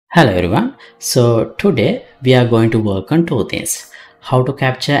Hello everyone. So today we are going to work on two things: how to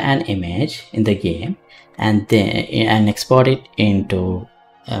capture an image in the game and export it into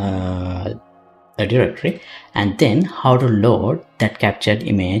a directory, and then how to load that captured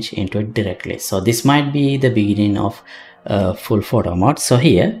image into it directly. So this might be the beginning of full photo mode. So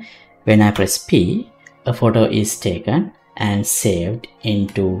here, when I press P, a photo is taken and saved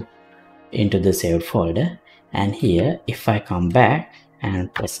into the saved folder, and here if I come back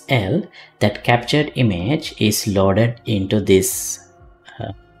and press L, that captured image is loaded into this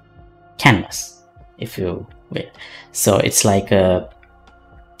canvas, if you will. So it's like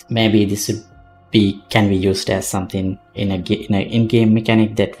maybe this would can be used as something in a in-game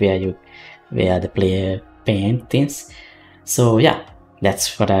mechanic, that where the player paint things. So yeah,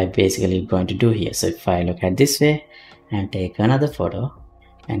 that's what I basically going to do here. So if I look at this way and take another photo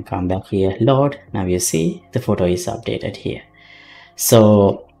and come back here, load, now you see the photo is updated here.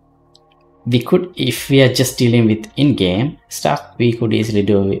 So we could, if we are just dealing with in-game stuff, we could easily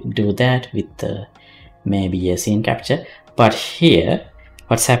do that with maybe a scene capture. But here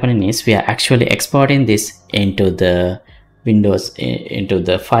what's happening is we are actually exporting this into the Windows, into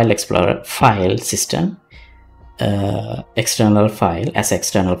the file explorer file system, external file as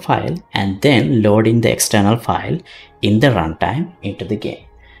external file, and then loading the external file in the runtime into the game.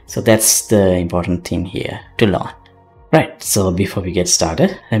 So that's the important thing here to learn. Right, so before we get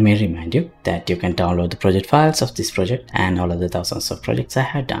started, let me remind you that you can download the project files of this project and all of the thousands of projects I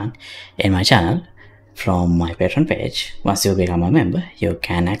have done in my channel from my Patreon page. Once you become a member, you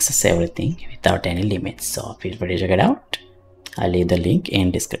can access everything without any limits, so feel free to check it out. I'll leave the link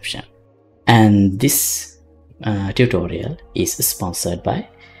in description. And this tutorial is sponsored by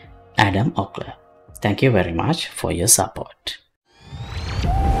Adam Ockler. Thank you very much for your support.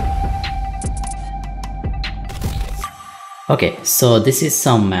 Okay, so this is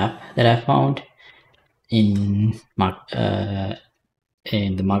some map that I found in the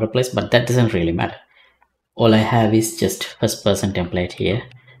marketplace, but that doesn't really matter. All I have is just first person template here,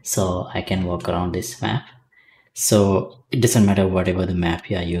 so I can walk around this map. So it doesn't matter whatever the map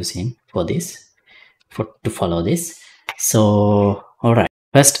you are using for this, to follow this. So all right,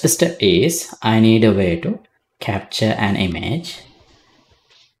 first step is I need a way to capture an image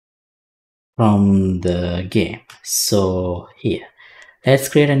from the game. So here, let's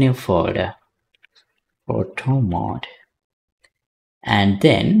create a new folder, photo mode, and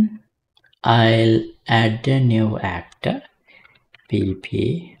then I'll add a new actor,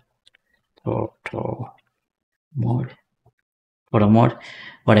 pp photo mode,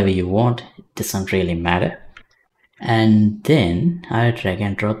 whatever you want, it doesn't really matter. And then I'll drag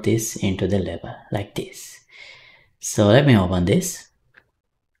and drop this into the level like this. So let me open this,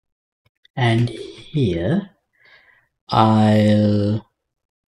 and here I'll,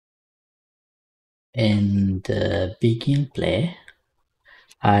 in the begin play,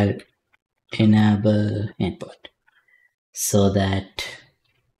 I'll enable input so that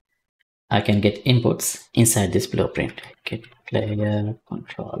I can get inputs inside this blueprint. Get player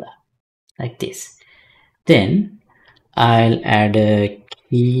controller like this. Then I'll add a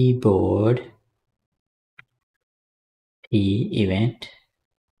keyboard key event,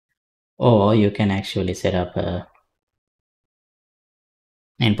 or you can actually set up a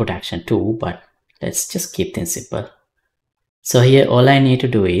input action too, but let's just keep things simple. So here all I need to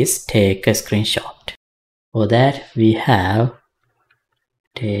do is take a screenshot. For that we have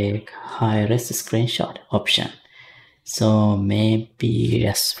take high res screenshot option. So maybe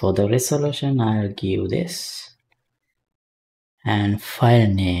as for the resolution, I'll give this, and file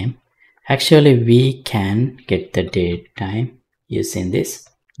name, actually we can get the date time using this.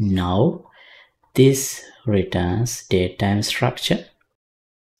 Now this returns date time structure.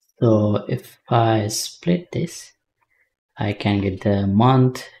 So if I split this, I can get the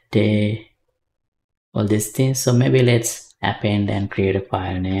month, day, all these things. So maybe let's append and create a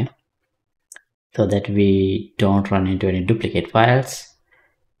file name so that we don't run into any duplicate files.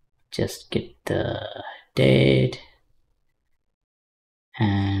 Just get the date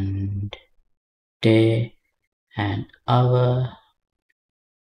and day and hour,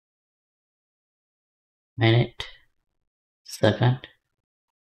 minute, second.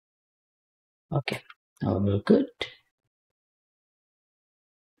 Okay, all good.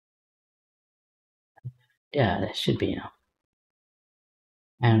 Yeah, that should be enough.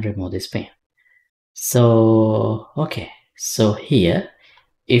 And remove this pane. So okay, so here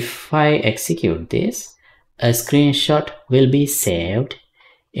if I execute this, a screenshot will be saved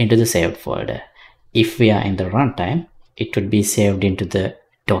into the saved folder. If we are in the runtime, it would be saved into the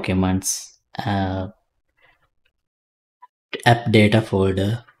documents app data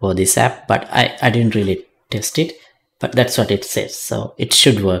folder for this app, but I didn't really test it, but that's what it says. So it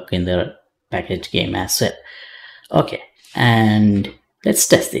should work in the package game as well. Okay, and let's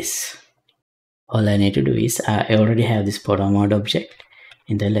test this. All I need to do is I already have this photo mode object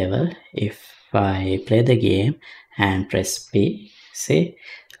in the level. If I play the game and press P, see,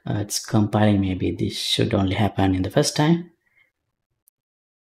 it's compiling. Maybe this should only happen in the first time.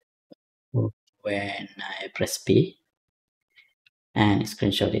 When I press P, and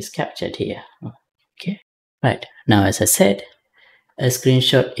screenshot is captured here. Okay, right, now as I said, a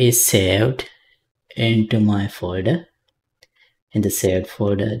screenshot is saved into my folder. In the saved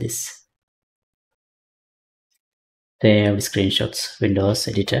folder, this saved screenshots Windows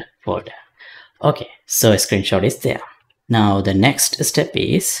editor folder. Okay, so a screenshot is there. Now the next step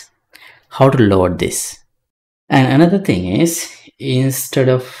is how to load this. And another thing is, instead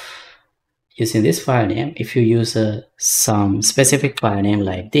of using this file name, if you use some specific file name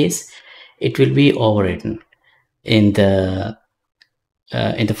like this, it will be overwritten in the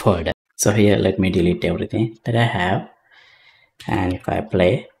folder. So here, let me delete everything that I have, and if I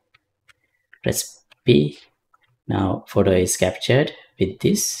play, press P, now photo is captured with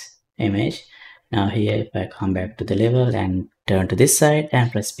this image. Now here, if I come back to the level and turn to this side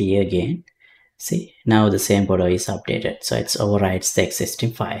and press P again, see, now the same photo is updated, so it overwrites the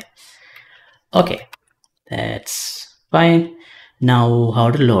existing file. Okay, that's fine. Now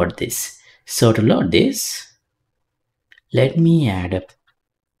how to load this? So to load this, let me add a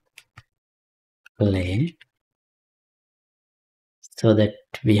plane so that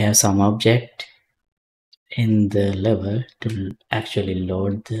we have some object in the level to actually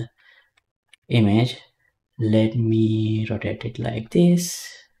load the image. Let me rotate it like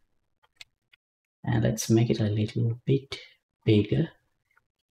this, and let's make it a little bit bigger,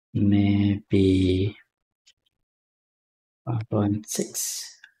 maybe 1.6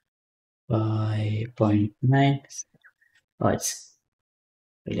 by 0.9. Oh, it's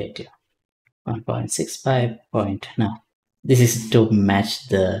relative. 1.6 by 0.9. This is to match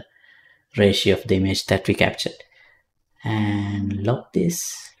the ratio of the image that we captured. And lock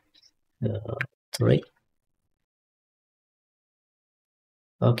this 3.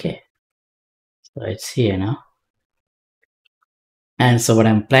 Okay, so it's here now. And so what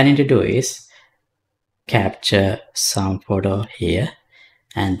I'm planning to do is capture some photo here,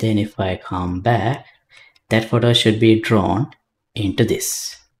 and then if I come back, that photo should be drawn into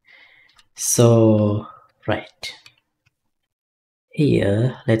this. So right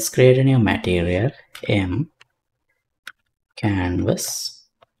here, let's create a new material, M canvas,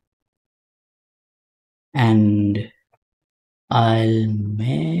 and I'll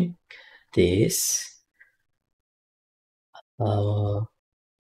make this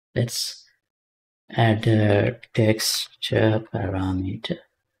let's add a texture parameter.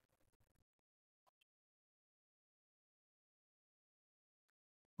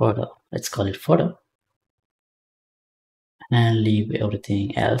 Photo, let's call it photo, and leave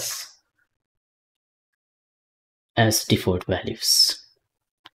everything else as default values.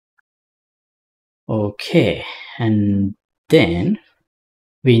 Okay, and then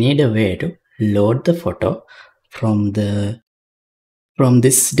we need a way to load the photo from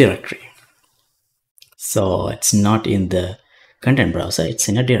this directory. So it's not in the content browser, it's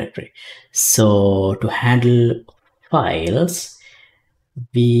in a directory. So to handle files,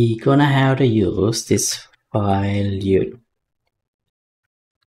 we gonna have to use this file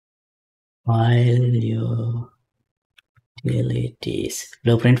utilities,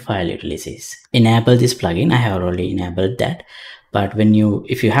 blueprint file utilities. Enable this plugin. I have already enabled that, but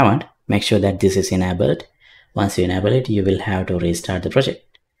if you haven't, make sure that this is enabled. Once you enable it, you will have to restart the project,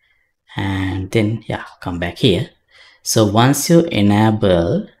 and then come back here. So once you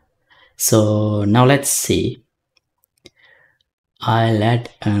enable, so now let's see, I'll add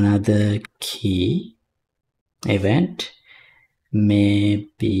another key event,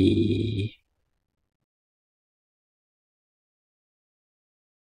 maybe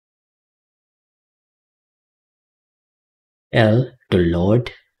L to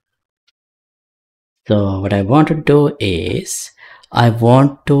load. So what I want to do is I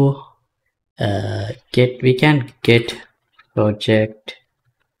want to we can get project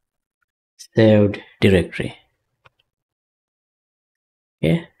saved directory.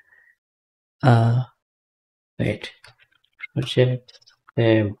 Okay, wait, project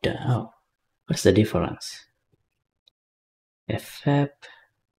saved. Oh, what's the difference? ff.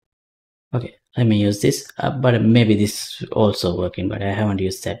 Okay, let me use this, but maybe this also working, but I haven't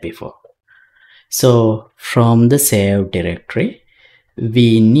used that before. So from the saved directory,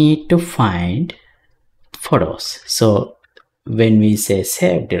 we need to find photos. So when we say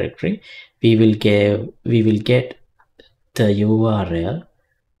save directory, we will get the URL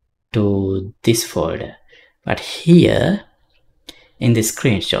to this folder, but here in the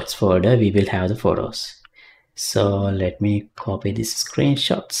screenshots folder we will have the photos. So let me copy these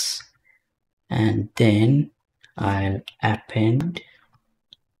screenshots and then I'll append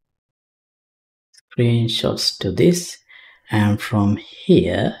screenshots to this, and from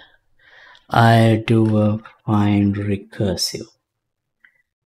here I'll do a find recursive.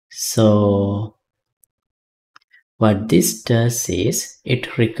 So what this does is it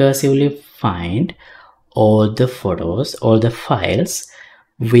recursively find all the photos, all the files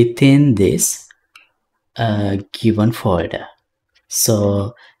within this given folder.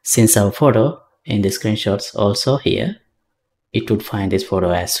 So since our photo in the screenshots also here, it would find this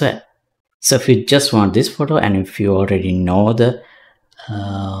photo as well. So if you just want this photo, and if you already know the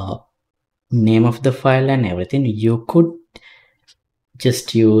name of the file and everything, you could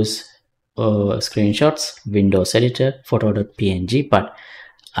just use screenshots, Windows editor, photo.png, but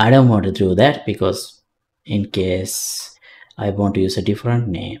I don't want to do that because in case I want to use a different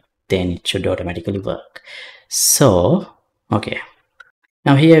name, then it should automatically work. So okay,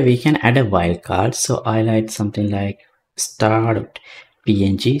 now here we can add a wildcard. So I like something like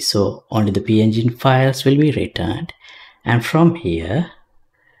star.png, so only the png files will be returned, and from here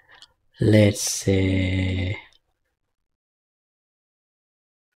let's say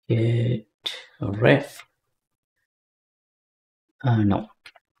get ref, no,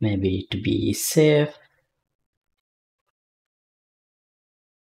 maybe to be safe,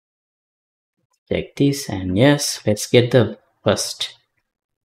 check this, and yes, let's get the first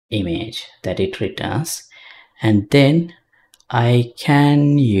image that it returns, and then I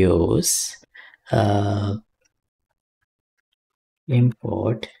can use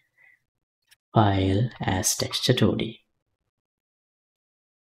import file as texture 2D.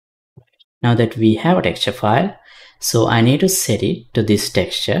 Now that we have a texture file, so I need to set it to this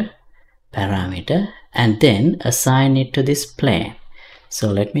texture parameter and then assign it to this plane. So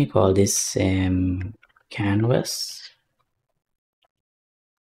let me call this canvas.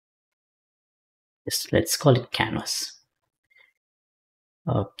 Let's call it canvas.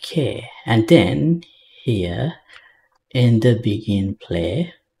 Okay, and then here in the begin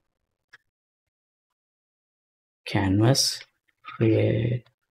play, canvas create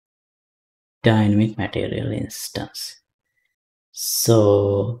dynamic material instance.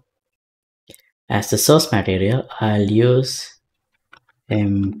 So as the source material, I'll use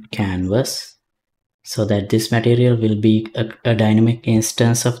canvas, so that this material will be a dynamic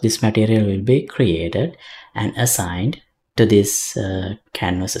instance of this material will be created and assigned to this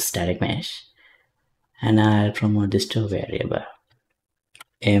canvas static mesh, and I'll promote this to a variable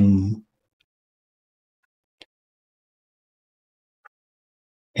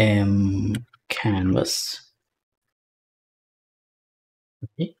canvas,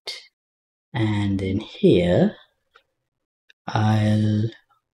 right? And then here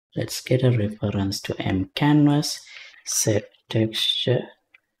let's get a reference to canvas, set texture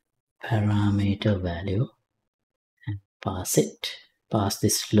parameter value and pass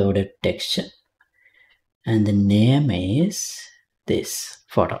this loaded texture, and the name is this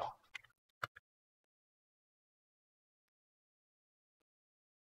photo.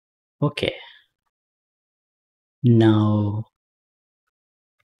 Okay, now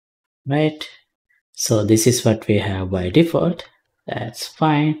right, so this is what we have by default. That's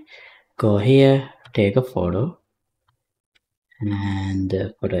fine. Go here, take a photo, and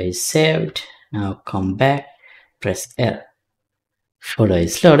the photo is saved. Now come back, press L. Photo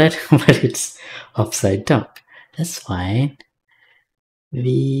is loaded, but it's upside down. That's fine.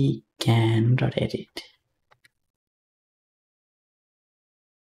 We can rotate it.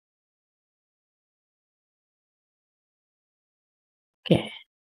 Okay.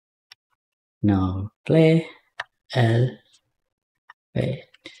 Now play L. Wait.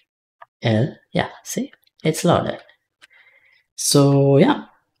 L. Yeah, see? It's loaded. So yeah,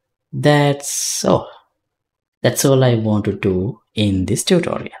 that's all I want to do in this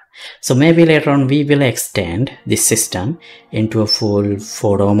tutorial. So maybe later on we will extend this system into a full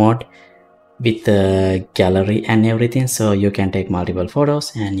photo mode with the gallery and everything, so you can take multiple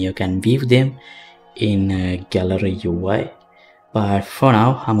photos and you can view them in a gallery UI. But for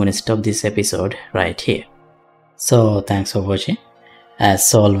now, I'm going to stop this episode right here. So thanks for watching.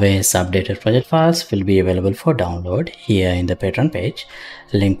 As always, updated project files will be available for download here in the Patreon page.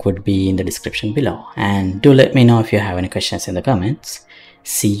 Link would be in the description below. And do let me know if you have any questions in the comments.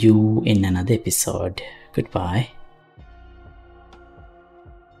 See you in another episode. Goodbye.